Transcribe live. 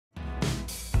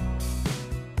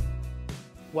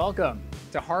Welcome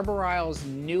to Harbor Isle's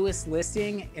newest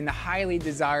listing in the highly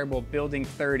desirable Building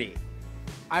 30.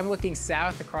 I'm looking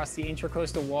south across the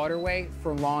Intracoastal Waterway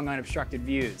for long unobstructed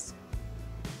views.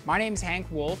 My name's Hank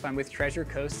Wolff. I'm with Treasure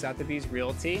Coast Sotheby's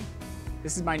Realty.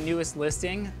 This is my newest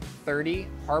listing, 30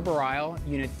 Harbor Isle,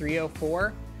 Unit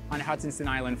 304 on Hutchinson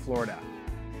Island, Florida.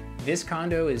 This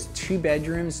condo is 2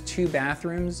 bedrooms, 2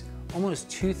 bathrooms, almost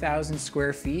 2,000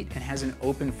 square feet, and has an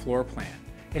open floor plan.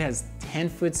 It has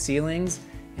 10-foot ceilings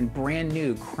and brand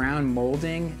new crown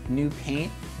molding, new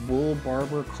paint, wool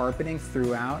barber carpeting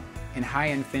throughout, and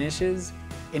high-end finishes,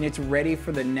 and it's ready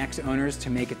for the next owners to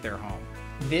make it their home.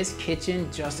 This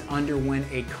kitchen just underwent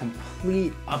a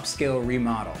complete upscale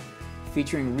remodel,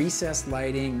 featuring recessed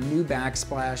lighting, new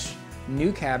backsplash,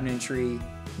 new cabinetry,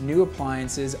 new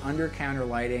appliances, under-counter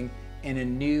lighting, and a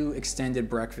new extended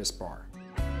breakfast bar.